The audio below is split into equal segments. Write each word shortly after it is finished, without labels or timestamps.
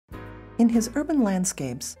In his urban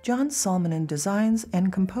landscapes, John Salminen designs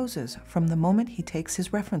and composes from the moment he takes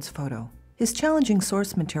his reference photo. His challenging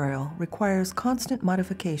source material requires constant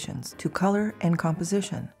modifications to color and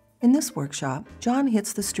composition. In this workshop, John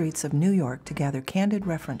hits the streets of New York to gather candid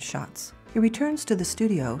reference shots. He returns to the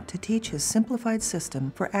studio to teach his simplified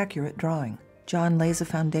system for accurate drawing. John lays a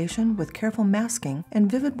foundation with careful masking and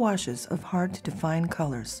vivid washes of hard-to-define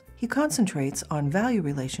colors. He concentrates on value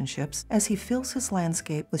relationships as he fills his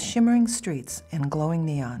landscape with shimmering streets and glowing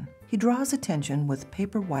neon. He draws attention with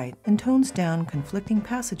paper white and tones down conflicting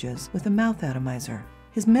passages with a mouth atomizer.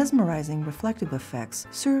 His mesmerizing reflective effects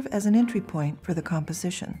serve as an entry point for the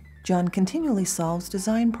composition. John continually solves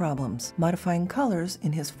design problems, modifying colors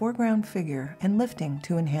in his foreground figure and lifting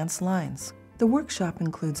to enhance lines. The workshop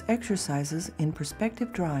includes exercises in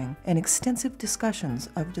perspective drawing and extensive discussions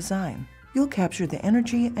of design. You'll capture the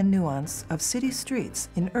energy and nuance of city streets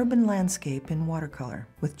in urban landscape in watercolor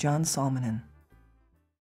with John Salminen.